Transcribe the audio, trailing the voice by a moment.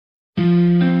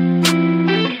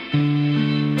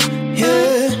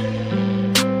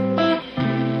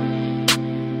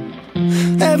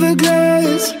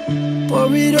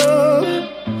it up.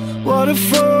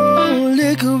 Waterfall,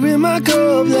 liquor in my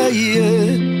cup, like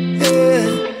yeah, yeah,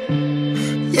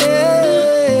 yeah.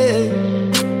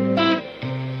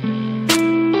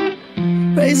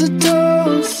 Raise a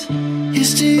toast,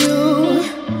 here's to you.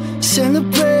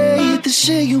 Celebrate the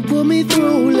shit you put me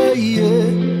through, like yeah,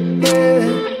 yeah,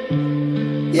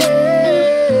 yeah.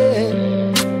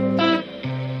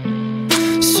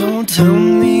 So tell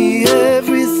me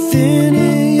everything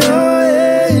in your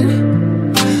head.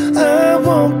 I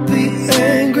won't be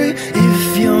angry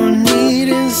if you're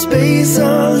needing space.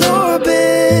 I'll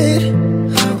orbit,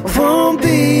 won't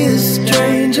be a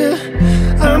stranger.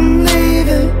 I'm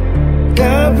leaving,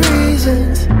 got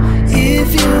reasons. If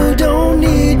you don't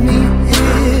need me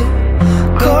here,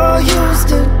 call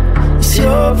Houston, it's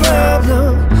your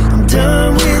problem. I'm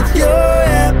done with your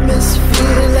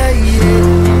atmosphere, like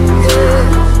yeah, yeah,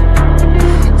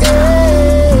 yeah.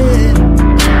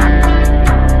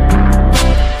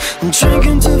 I'm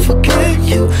drinking to forget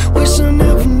you, wish I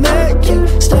never met you.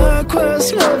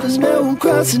 Star-crossed lovers, now I'm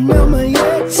crossing out my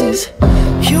exes.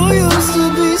 You used to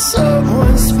be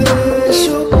someone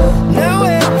special, now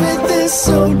everything's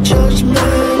so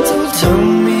judgmental. Tell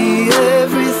me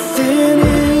everything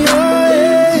in your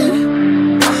head.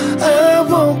 I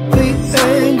won't be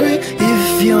angry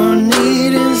if you're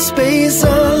needing space.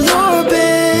 I'll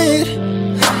orbit,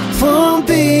 won't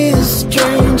be a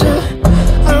stranger.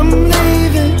 I'm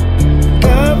leaving,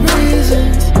 got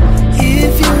reasons.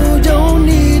 If you don't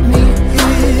need me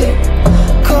here,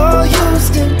 call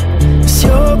Houston, it's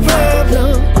your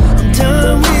problem. I'm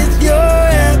done with your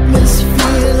atmosphere.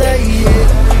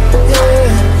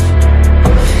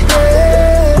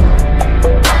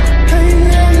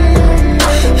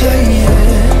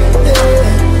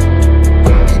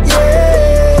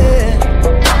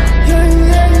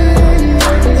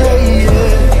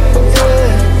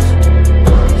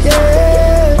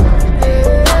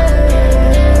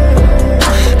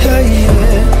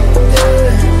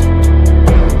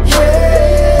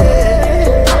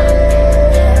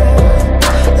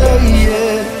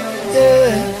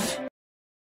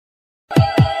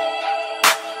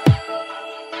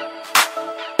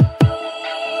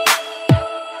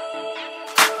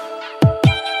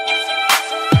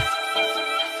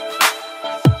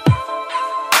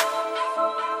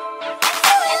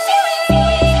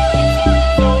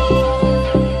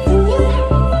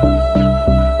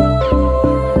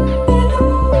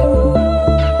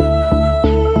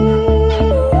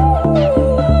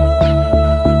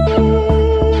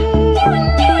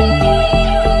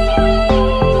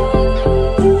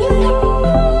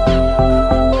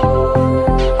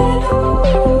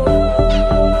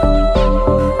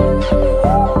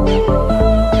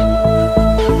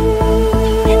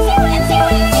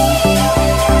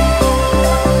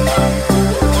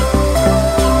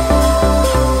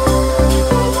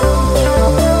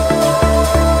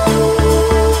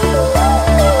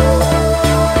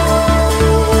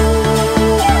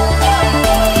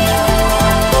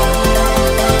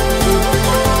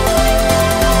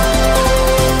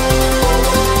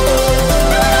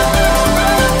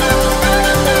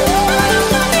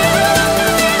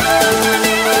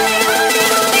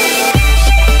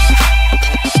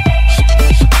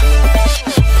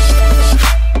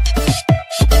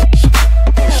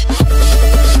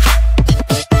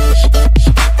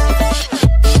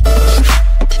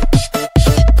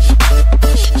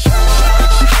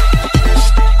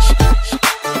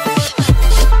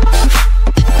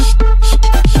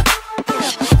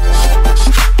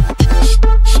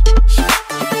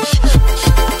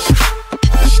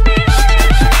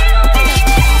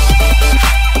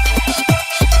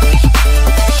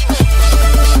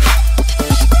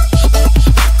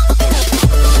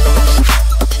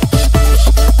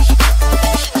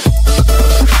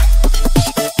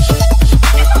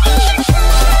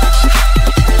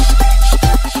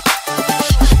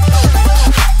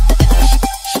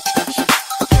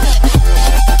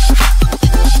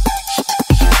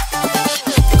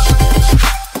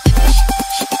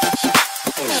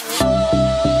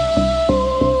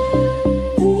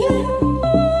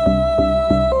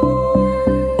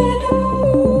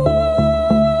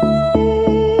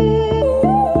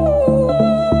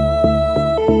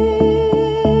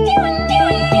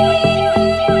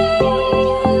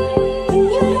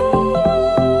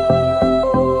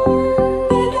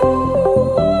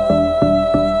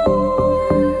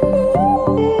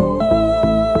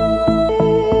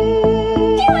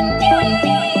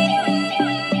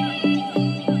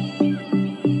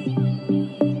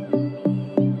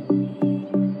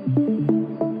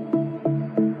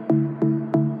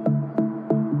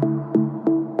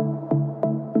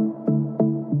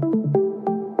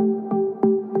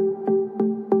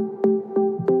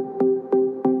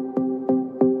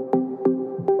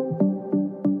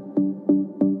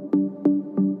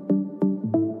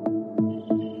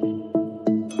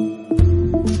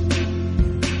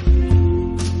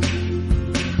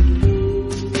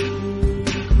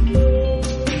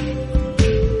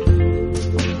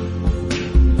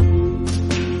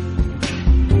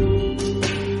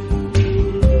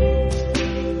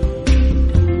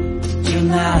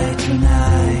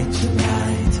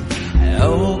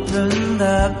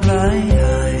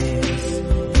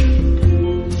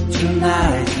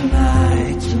 Tonight,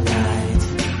 tonight, tonight,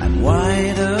 I'm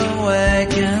wide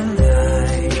awake and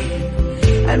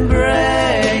I'm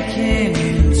breaking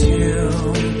into,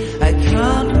 I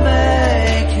can't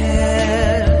make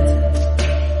it.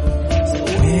 So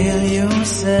will you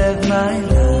save my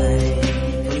life?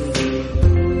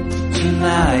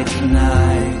 Tonight,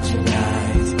 tonight,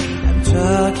 tonight, I'm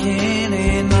talking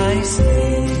in my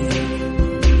sleep,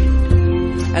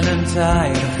 and I'm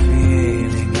tired of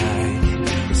feeling like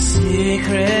a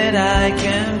secret I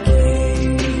can keep.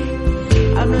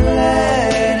 I'm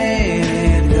letting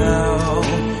it go,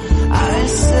 I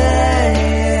say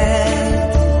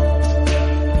it.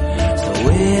 So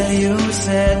will you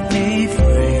set me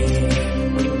free?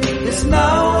 There's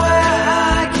nowhere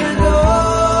I can go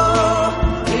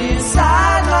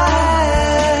inside my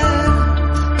head.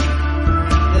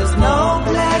 There's no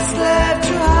place left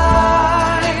to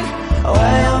hide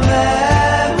away your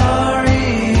memory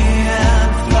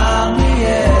and found me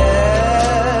yet.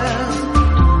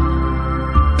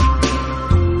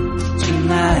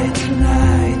 Tonight,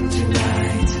 tonight,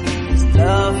 tonight, there's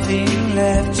nothing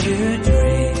left to dream.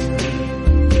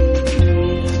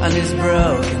 And this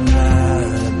broken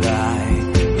lullaby,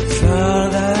 it's all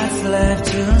that's left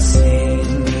to sing.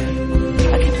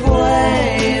 I keep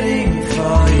waiting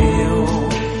for you,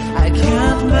 I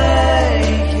can't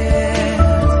make it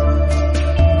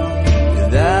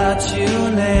without you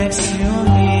next to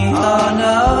me. Oh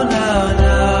no, no,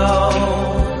 no.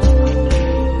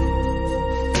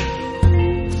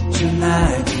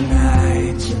 Tonight,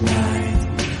 tonight, tonight,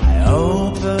 I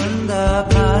opened up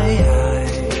my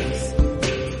eyes.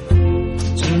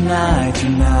 Tonight,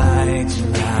 tonight,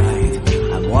 tonight,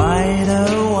 I'm wide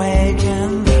awake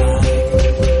and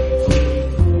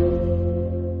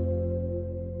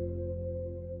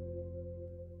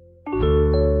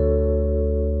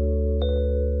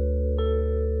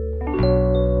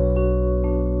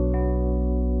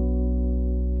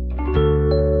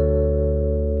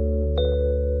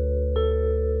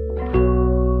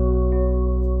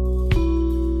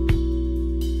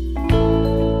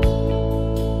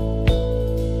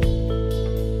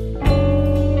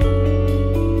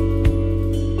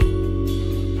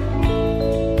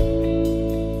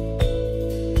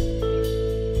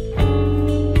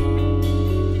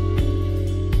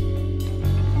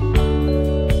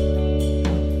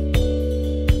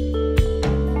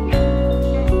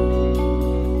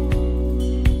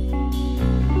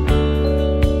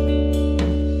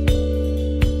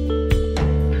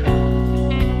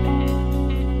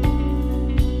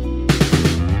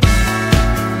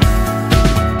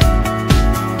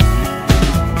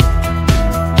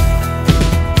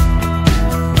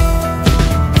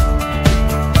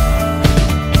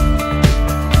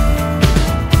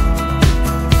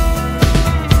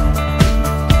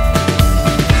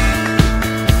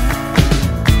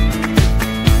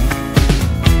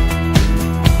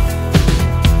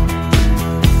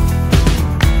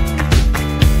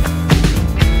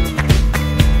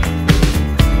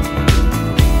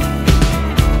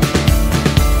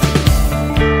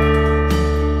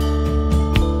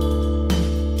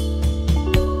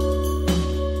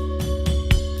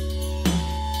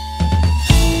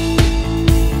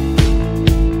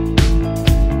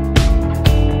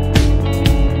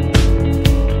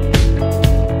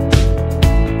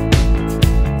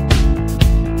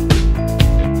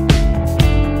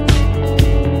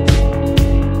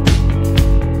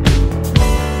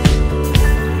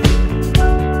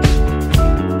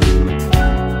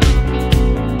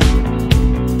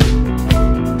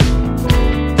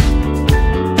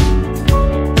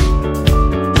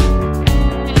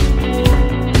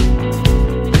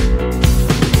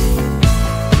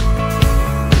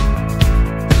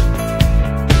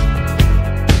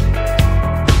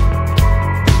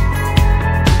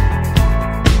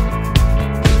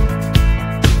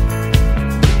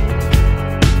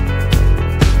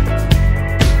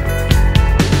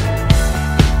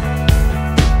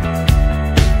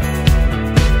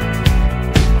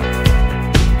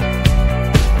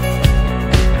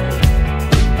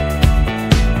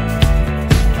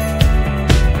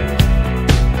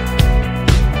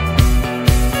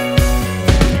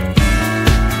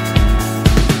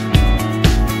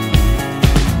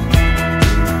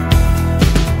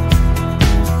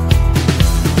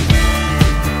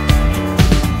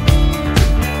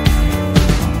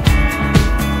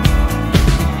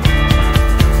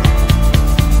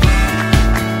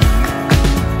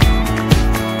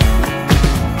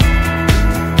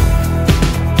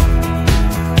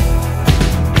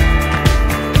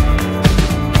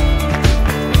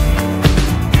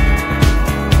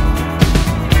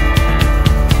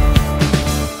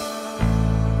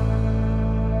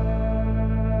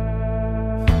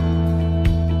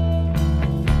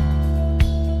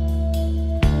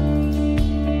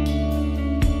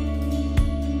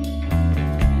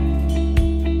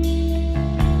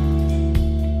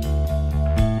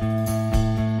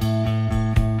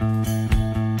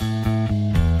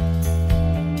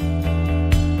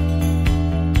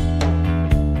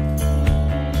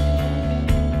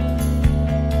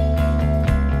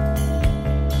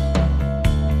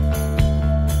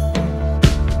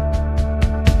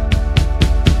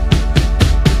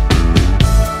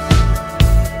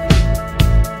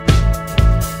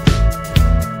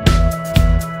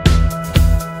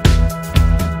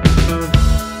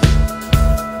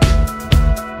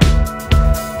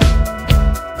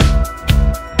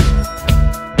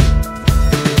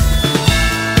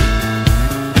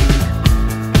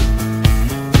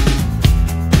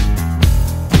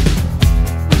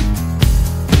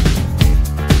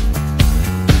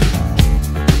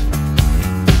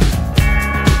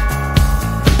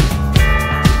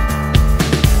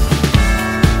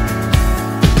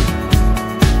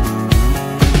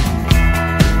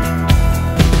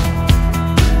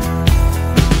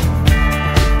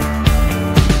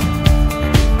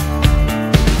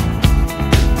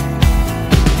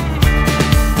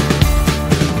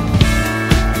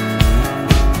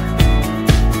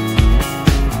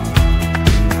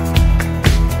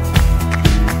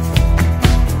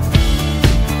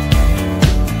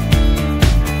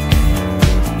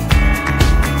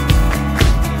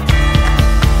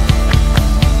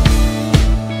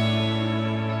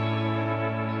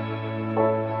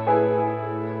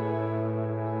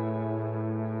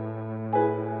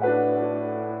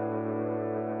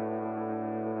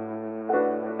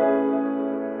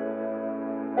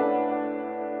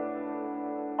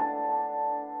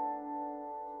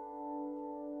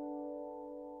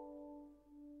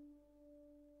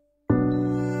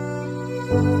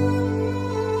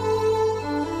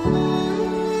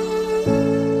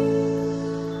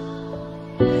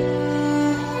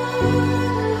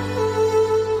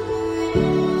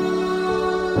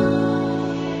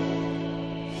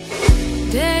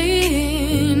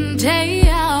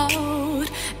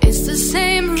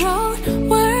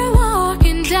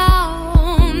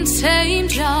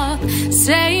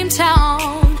Same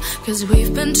town, 'cause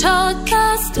we've been told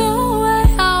that's the way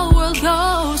our world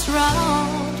goes round.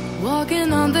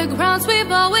 Walking on the grounds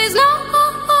we've always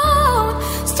known,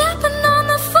 stepping on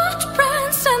the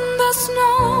footprints in the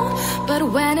snow. But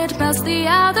when it melts, the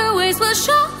other ways will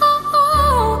show.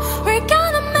 We're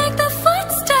gonna make the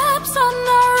footsteps on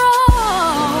our own.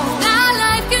 That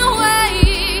life can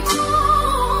wait,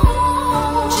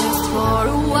 just for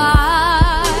a while.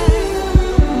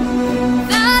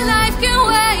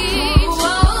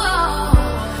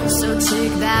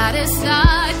 Take that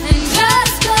aside and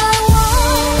just go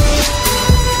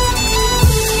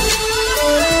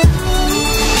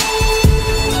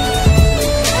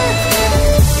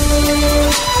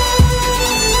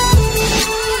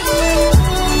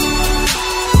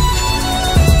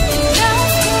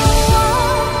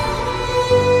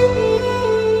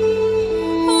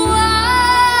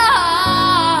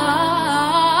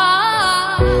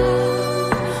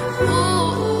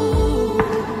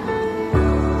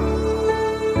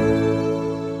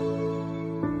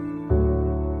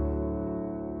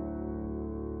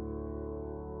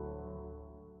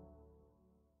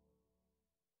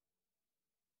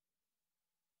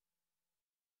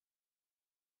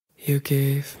You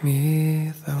gave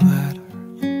me the letter,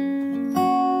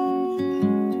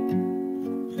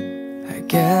 I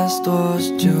guess it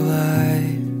was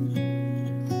July.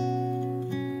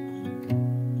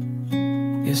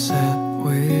 You said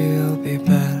we'll be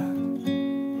better,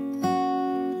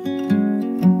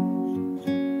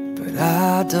 but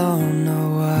I don't know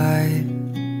why.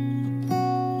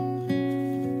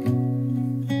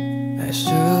 I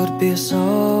should be so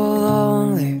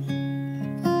lonely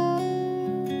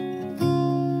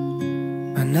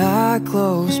when I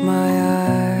close my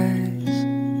eyes,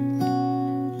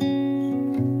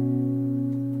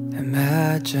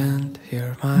 imagined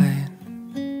you're mine.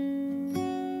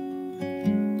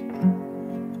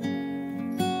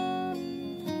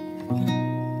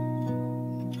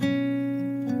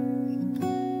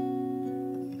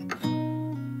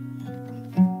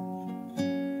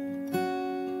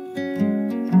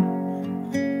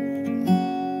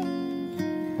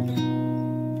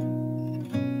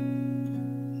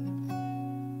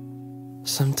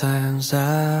 Sometimes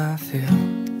I feel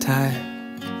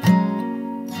tired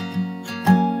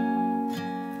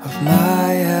of my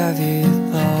heavy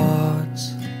thoughts.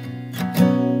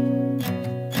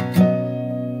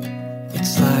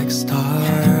 It's like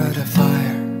start a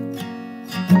fire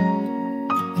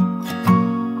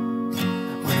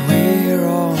when we're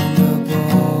on the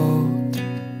boat,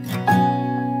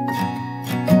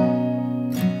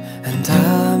 and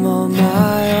I'm on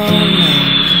my own now,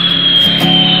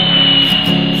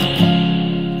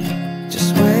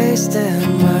 wasting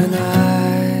my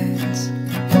nights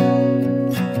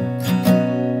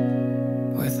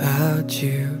without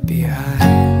you behind.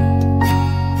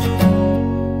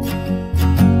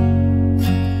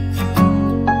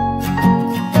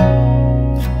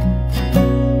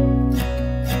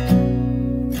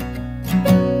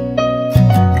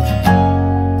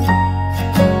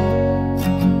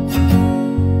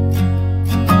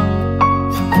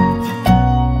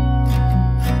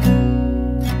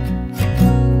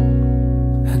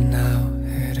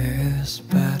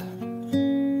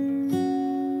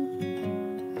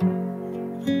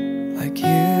 Like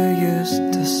you used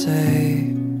to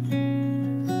say,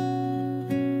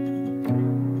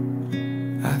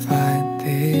 I find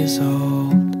these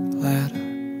old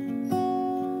letters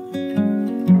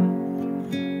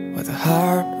with a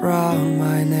heart round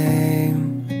my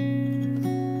name.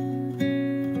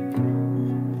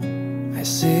 I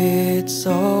see it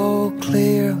so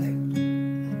clearly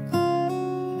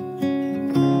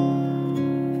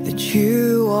that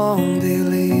you won't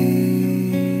believe.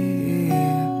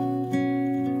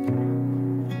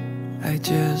 I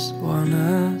just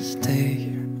wanna stay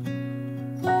here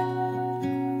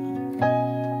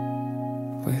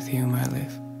with you, my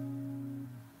life.